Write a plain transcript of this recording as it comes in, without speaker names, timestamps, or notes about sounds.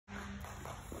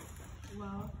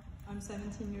I'm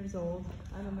 17 years old.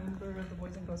 I'm a member of the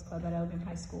Boys and Girls Club at Elgin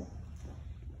High School.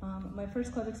 My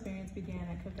first club experience began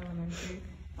at Cook Elementary.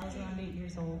 I was around 8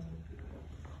 years old.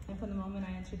 And from the moment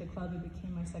I entered the club, it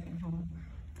became my second home.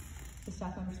 The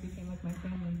staff members became like my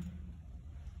family.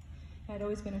 I had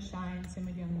always been a shy and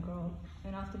timid young girl,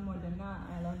 and often more than not,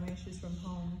 I allowed my issues from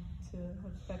home to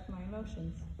affect my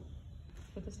emotions.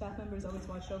 But the staff members always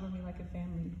watched over me like a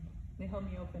family. They helped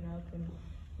me open up and,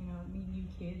 meet new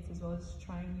kids as well as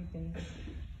trying new things.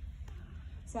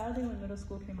 Sadly, when middle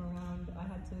school came around,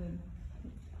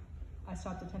 I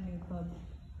stopped attending the club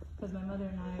because my mother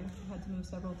and I had to move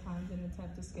several times in an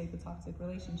attempt to escape a toxic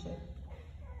relationship.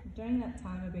 During that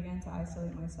time, I began to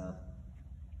isolate myself.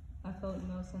 I felt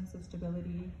no sense of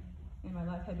stability, and my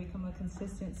life had become a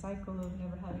consistent cycle of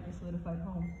never having a solidified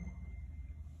home.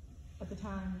 At the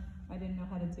time, I didn't know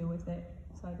how to deal with it,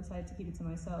 so I decided to keep it to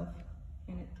myself,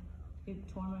 and it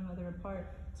tore my mother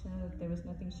apart to know that there was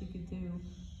nothing she could do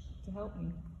to help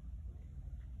me.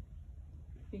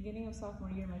 Beginning of sophomore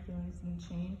year, my feelings didn't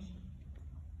change.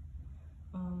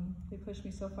 They pushed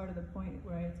me so far to the point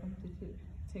where I attempted to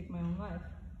take my own life.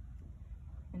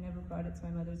 I never brought it to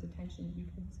my mother's attention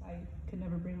because I could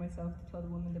never bring myself to tell the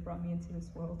woman that brought me into this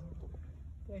world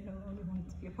that I no longer wanted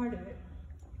to be a part of it.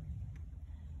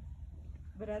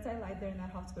 But as I lied there in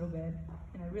that hospital bed,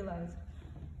 and I realized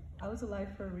I was alive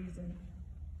for a reason,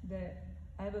 that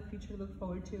I have a future to look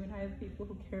forward to, and I have people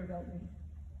who care about me.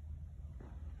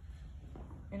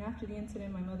 And after the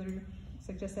incident, my mother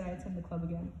suggested I attend the club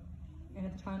again. And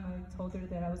at the time, I told her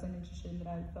that I was uninterested and that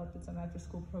I felt that some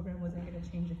after-school program wasn't going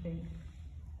to change a thing.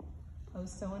 I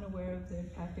was so unaware of the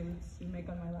impact it would make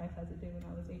on my life as it did when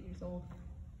I was 8 years old.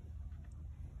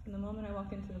 From the moment I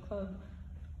walked into the club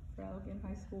for Elgin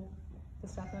High School, the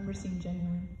staff members seemed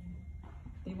genuine.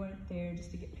 They weren't there just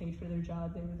to get paid for their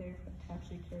job, they were there to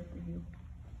actually care for you.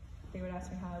 They would ask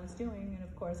me how I was doing, and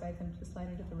of course I attempted to slide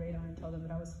under the radar and tell them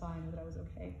that I was fine or that I was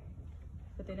okay.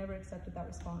 But they never accepted that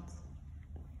response.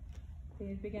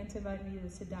 They began to invite me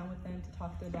to sit down with them to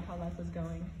talk to them about how life was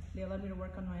going. They allowed me to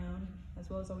work on my own,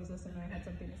 as well as always listen when I had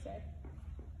something to say.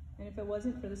 And if it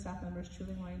wasn't for the staff members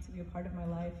truly wanting to be a part of my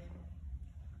life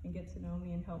and get to know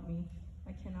me and help me,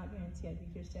 I cannot guarantee I'd be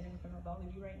here standing in front of all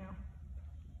of you right now.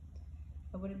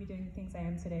 I wouldn't be doing the things I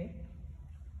am today,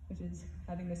 which is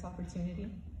having this opportunity,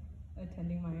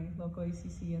 attending my local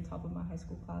ACC on top of my high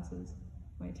school classes,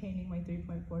 attaining my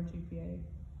 3.4 GPA,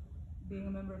 being a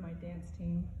member of my dance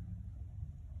team,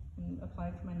 and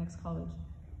applying for my next college.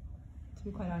 To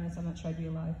be quite honest, I'm not sure I'd be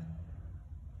alive.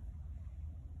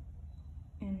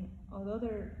 And although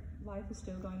their life is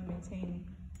still going to maintain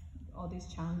all these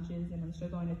challenges and I'm still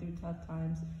going through tough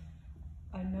times,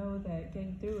 I know that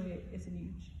getting through it is a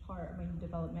huge part of my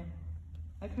development.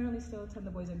 I currently still attend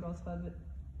the Boys and Girls Club,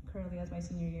 currently as my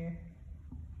senior year.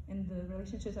 And the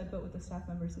relationships I built with the staff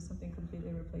members is something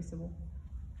completely irreplaceable.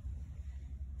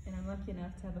 And I'm lucky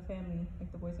enough to have a family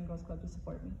like the Boys and Girls Club to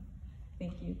support me.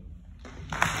 Thank you.